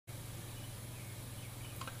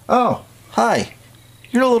Oh, hi.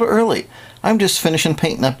 You're a little early. I'm just finishing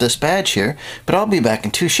painting up this badge here, but I'll be back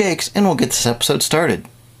in 2 shakes and we'll get this episode started.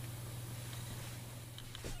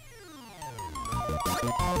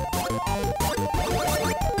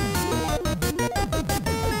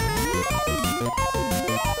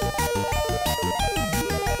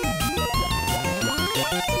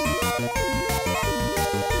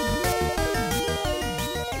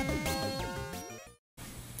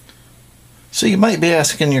 So you might be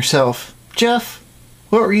asking yourself, Jeff,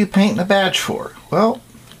 what were you painting a badge for? Well,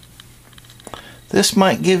 this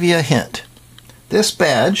might give you a hint. This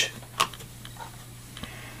badge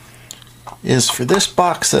is for this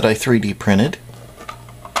box that I 3D printed.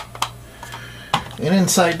 And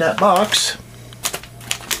inside that box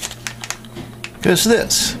goes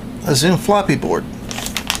this, a ZoomFloppy board.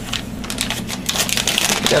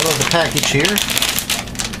 Got a little package here.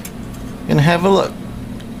 And have a look.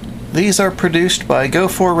 These are produced by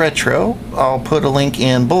Go4Retro. I'll put a link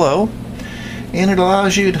in below. And it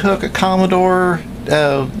allows you to hook a Commodore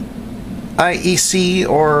IEC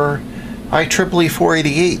or IEEE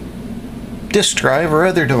 488 disk drive or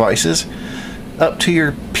other devices up to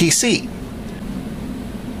your PC.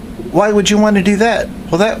 Why would you want to do that?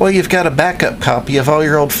 Well, that way you've got a backup copy of all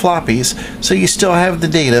your old floppies, so you still have the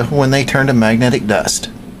data when they turn to magnetic dust.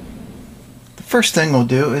 The first thing we'll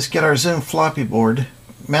do is get our ZoomFloppy board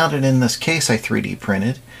mounted in this case I 3D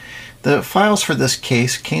printed. The files for this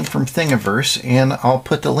case came from Thingiverse, and I'll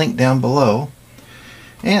put the link down below.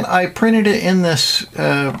 And I printed it in this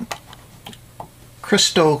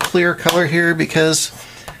crystal clear color here because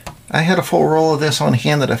I had a full roll of this on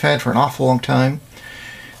hand that I've had for an awful long time,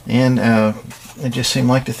 and it just seemed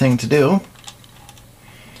like the thing to do.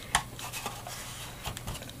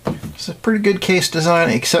 It's a pretty good case design,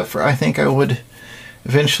 except for I think I would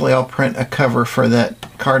eventually I'll print a cover for that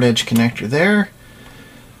card edge connector there,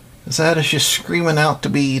 as that is just screaming out to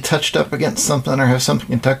be touched up against something or have something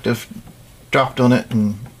conductive dropped on it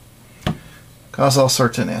and cause all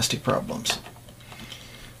sorts of nasty problems.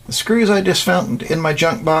 The screws I just found in my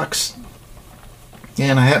junk box,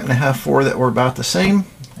 and I happen to have 4 that were about the same,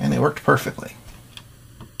 and they worked perfectly.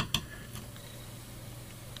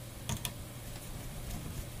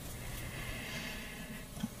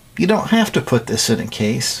 You don't have to put this in a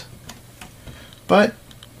case, but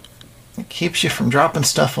it keeps you from dropping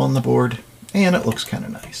stuff on the board, and it looks kind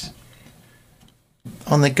of nice.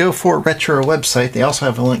 On the Go4Retro website, they also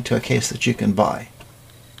have a link to a case that you can buy.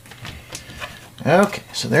 Okay,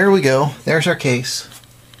 so there we go. There's our case.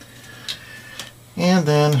 And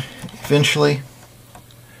then, eventually,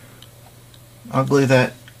 I'll glue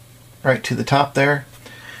that right to the top there.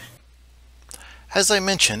 As I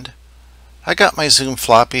mentioned, I got my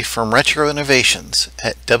ZoomFloppy from Retro Innovations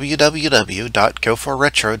at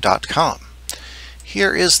www.go4retro.com.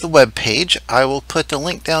 Here is the web page. I will put the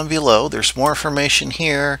link down below. There's more information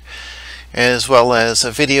here, as well as a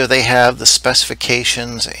video they have, the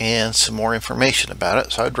specifications, and some more information about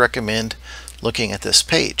it. So I'd recommend looking at this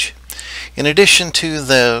page. In addition to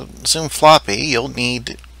the ZoomFloppy, you'll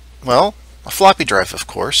need, well, a floppy drive, of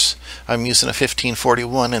course. I'm using a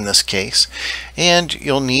 1541 in this case, and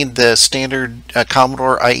you'll need the standard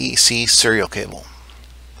Commodore IEC serial cable,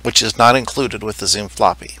 which is not included with the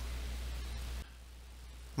ZoomFloppy.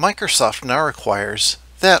 Microsoft now requires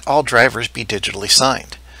that all drivers be digitally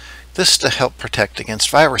signed. This is to help protect against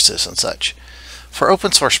viruses and such. For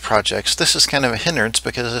open source projects, this is kind of a hindrance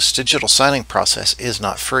because this digital signing process is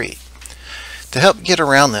not free. To help get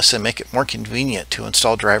around this and make it more convenient to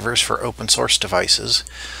install drivers for open source devices,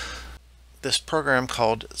 this program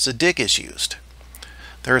called ZDig is used.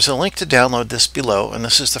 There is a link to download this below, and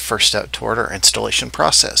this is the first step toward our installation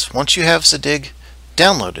process. Once you have ZDig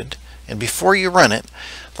downloaded, and before you run it,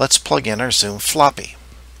 let's plug in our ZoomFloppy.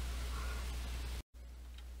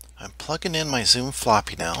 I'm plugging in my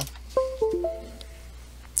ZoomFloppy now,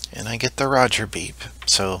 and I get the Roger beep,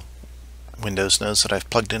 so Windows knows that I've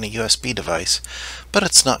plugged in a USB device, but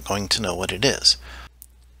it's not going to know what it is.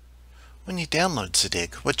 When you download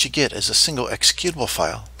ZDig, what you get is a single executable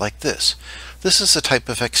file like this. This is the type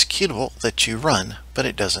of executable that you run, but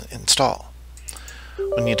it doesn't install.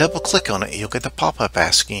 When you double click on it, you'll get the pop-up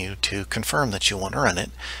asking you to confirm that you want to run it,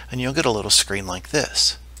 and you'll get a little screen like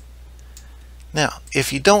this. Now,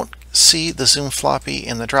 if you don't see the ZoomFloppy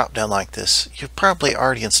in the drop-down like this, you've probably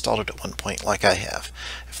already installed it at one point like I have.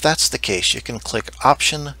 If that's the case, you can click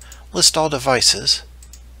Option, List All Devices,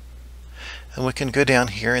 and we can go down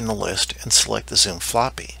here in the list and select the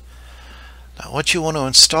ZoomFloppy. Now what you want to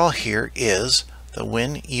install here is the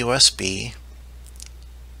WinUSB,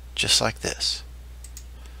 just like this.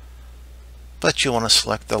 But you want to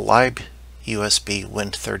select the USB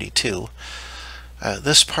Win32.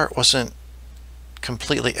 This part wasn't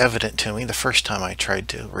completely evident to me the first time I tried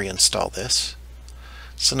to reinstall this.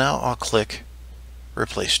 So now I'll click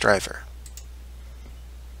Replace Driver.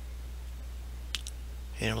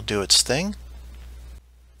 It'll do its thing.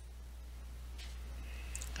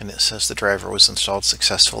 And it says the driver was installed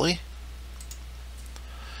successfully.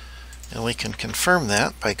 And we can confirm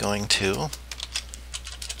that by going to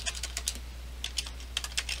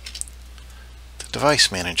the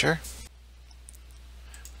Device Manager.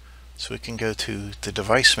 So we can go to the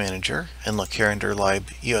Device Manager and look here under Live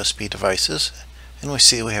USB Devices, and we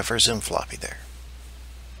see we have our ZoomFloppy there.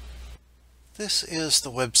 This is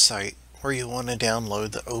the website where you want to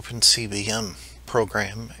download the openCBM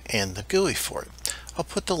program and the GUI for it. I'll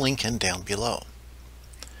put the link in down below.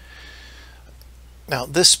 Now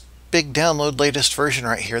this big download latest version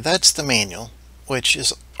right here, that's the manual, which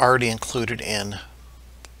is already included in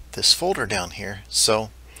this folder down here, so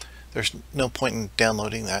there's no point in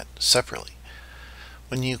downloading that separately.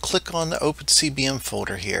 When you click on the openCBM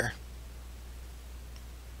folder here,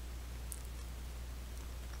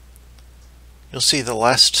 you'll see the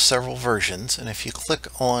last several versions, and if you click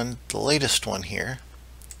on the latest one here,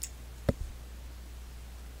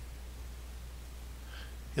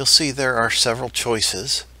 you'll see there are several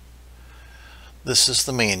choices. This is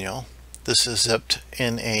the manual. This is zipped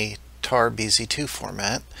in a tar BZ2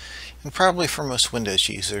 format, and probably for most Windows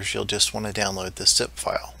users you'll just want to download this zip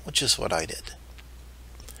file, which is what I did.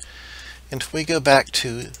 And if we go back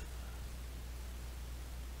to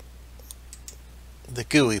the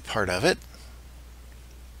GUI part of it,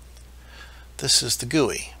 this is the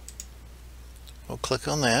GUI. We'll click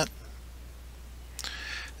on that,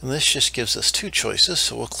 and this just gives us two choices,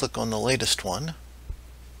 so we'll click on the latest one.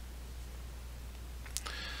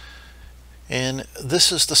 And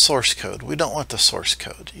this is the source code. We don't want the source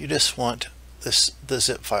code. You just want the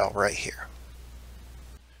zip file right here.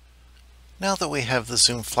 Now that we have the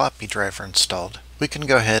ZoomFloppy driver installed, we can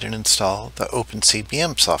go ahead and install the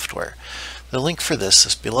openCBM software. The link for this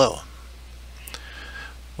is below.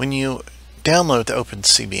 When you download the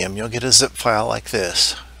openCBM, you'll get a zip file like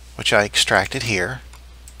this, which I extracted here.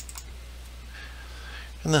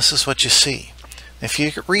 And this is what you see. If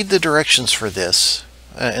you read the directions for this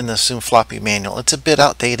in the ZoomFloppy manual, it's a bit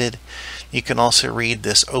outdated. You can also read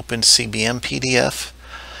this openCBM PDF.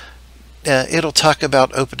 It'll talk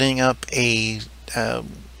about opening up a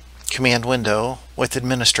command window with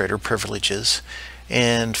administrator privileges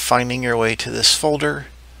and finding your way to this folder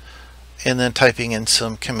and then typing in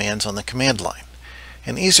some commands on the command line.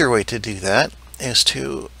 An easier way to do that is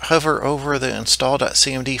to hover over the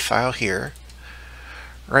install.cmd file here,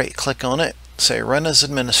 right click on it, say run as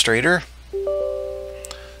administrator.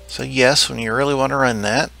 So yes, when you really want to run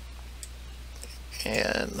that,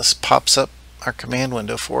 and this pops up our command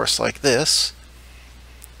window for us like this,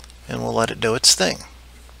 and we'll let it do its thing.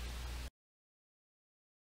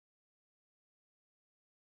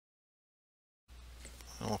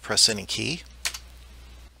 And we'll press any key.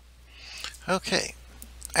 Okay,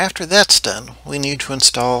 after that's done, we need to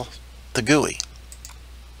install the GUI.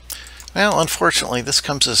 Now, unfortunately, this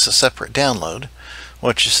comes as a separate download,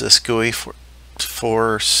 which is this GUI for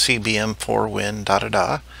CBM for Win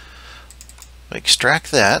We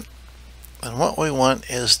extract that, and what we want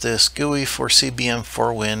is this GUI for CBM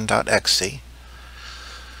for Win.exe.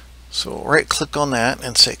 So we'll right click on that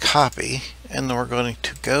and say copy, and then we're going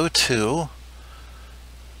to go to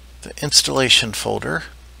the installation folder,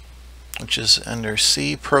 which is under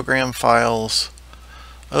C Program Files,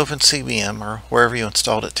 openCBM, or wherever you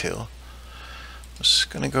installed it to. I'm just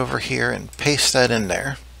going to go over here and paste that in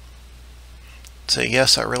there. Say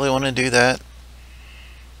yes, I really want to do that.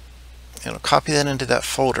 And I'll copy that into that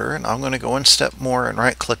folder, and I'm going to go one step more and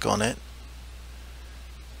right click on it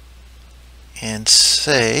and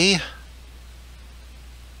say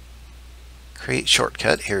create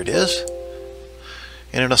shortcut. Here it is,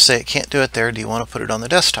 and it'll say it can't do it there. Do you want to put it on the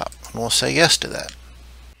desktop? And we'll say yes to that.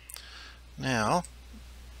 Now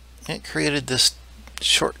it created this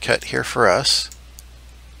shortcut here for us,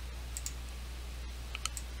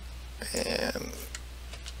 and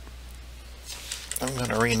I'm going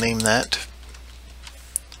to rename that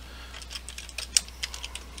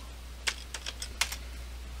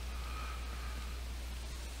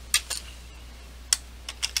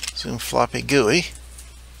ZoomFloppy GUI.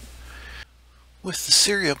 With the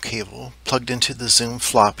serial cable plugged into the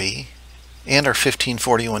ZoomFloppy and our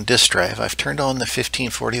 1541 disk drive, I've turned on the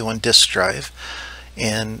 1541 disk drive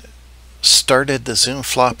and started the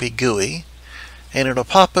ZoomFloppy GUI, and it'll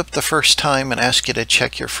pop up the first time and ask you to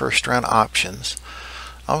check your first run options.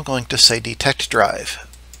 I'm going to say detect drive.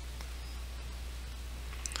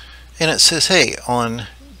 and it says, hey, on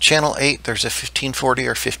channel 8 there's a 1540 or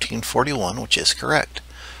 1541, which is correct.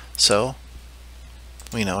 So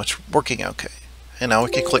we know it's working okay. And now we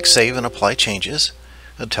can click Save and Apply Changes.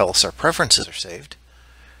 It'll tell us our preferences are saved.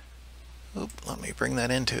 Oop, let me bring that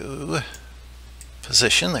into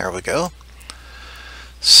position. There we go.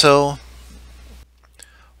 So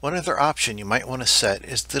one other option you might want to set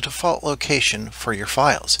is the default location for your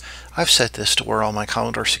files. I've set this to where all my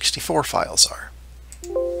Commodore 64 files are.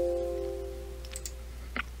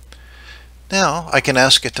 Now I can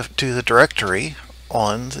ask it to the directory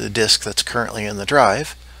on the disk that's currently in the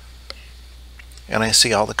drive, and I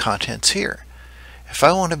see all the contents here. If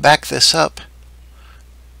I want to back this up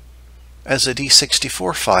as a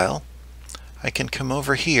D64 file, I can come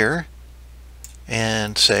over here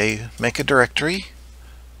and say make a directory,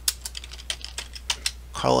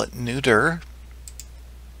 call it new dir,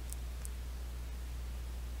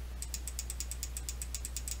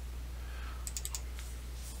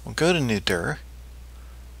 we'll go to new dir,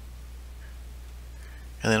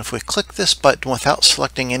 and then if we click this button without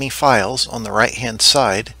selecting any files on the right hand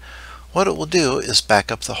side, what it will do is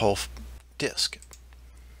back up the whole disk.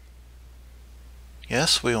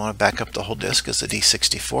 Yes, we want to back up the whole disk as a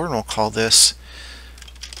D64, and we'll call this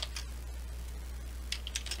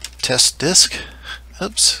test disk.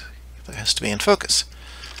 Oops, that has to be in focus.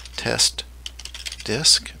 Test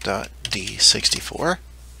disk.d64.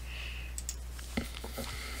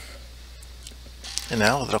 And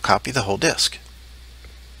now it'll copy the whole disk.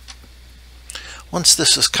 Once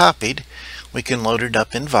this is copied, we can load it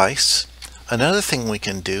up in Vice. Another thing we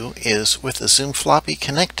can do is, with the ZoomFloppy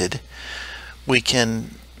connected, we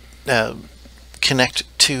can connect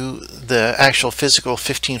to the actual physical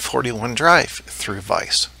 1541 drive through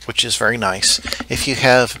Vice, which is very nice if you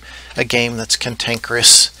have a game that's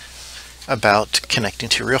cantankerous about connecting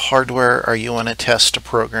to real hardware, or you want to test a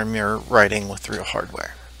program you're writing with real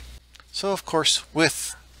hardware. So of course,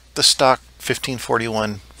 with the stock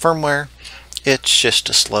 1541 firmware, it's just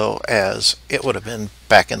as slow as it would have been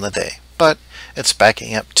back in the day, but it's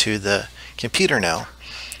backing up to the computer now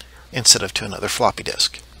instead of to another floppy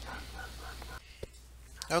disk.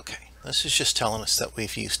 Okay, this is just telling us that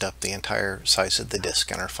we've used up the entire size of the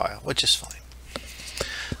disk in our file, which is fine.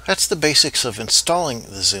 That's the basics of installing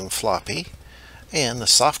the ZoomFloppy and the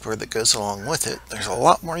software that goes along with it. There's a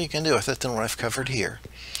lot more you can do with it than what I've covered here.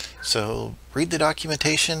 So read the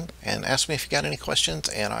documentation and ask me if you got any questions,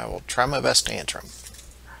 and I will try my best to answer them.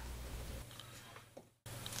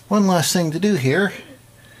 One last thing to do here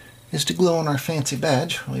is to glue on our fancy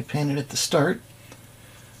badge. We painted at the start.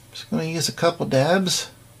 I'm just going to use a couple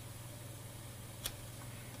dabs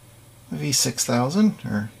of E6000,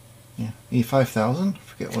 or E5000,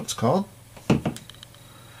 forget what it's called.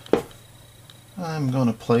 I'm going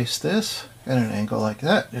to place this at an angle like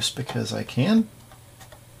that just because I can.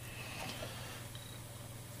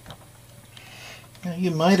 Now,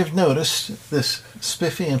 you might have noticed this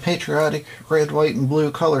spiffy and patriotic red, white, and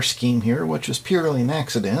blue color scheme here, which was purely an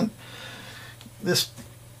accident. This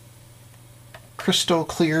crystal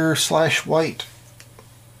clear / white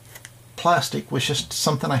plastic was just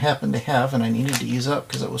something I happened to have and I needed to use up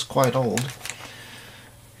because it was quite old.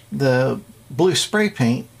 The blue spray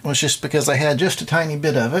paint was just because I had just a tiny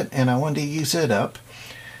bit of it and I wanted to use it up.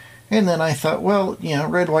 And then I thought, well, you know,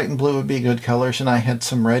 red, white, and blue would be good colors, and I had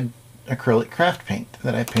some red acrylic craft paint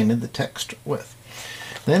that I painted the text with.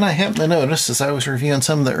 Then I happened to notice, as I was reviewing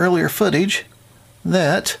some of the earlier footage,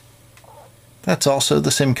 that that's also the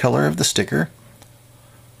same color of the sticker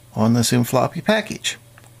on the ZoomFloppy package,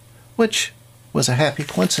 which was a happy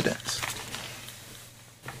coincidence.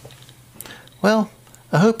 Well,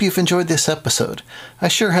 I hope you've enjoyed this episode. I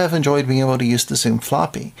sure have enjoyed being able to use the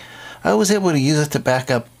ZoomFloppy. I was able to use it to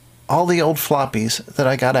back up all the old floppies that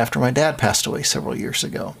I got after my dad passed away several years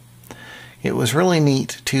ago. It was really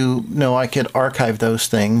neat to know I could archive those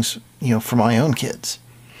things, you know, for my own kids.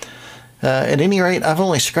 At any rate, I've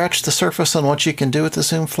only scratched the surface on what you can do with the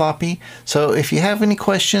ZoomFloppy. So if you have any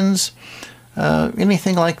questions,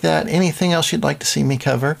 anything like that, anything else you'd like to see me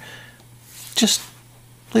cover, just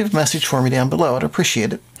leave a message for me down below. I'd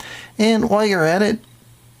appreciate it. And while you're at it,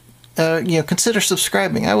 consider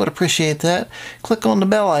subscribing. I would appreciate that. Click on the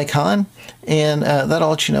bell icon, and that'll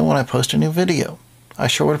let you know when I post a new video. I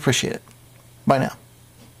sure would appreciate it. Bye now.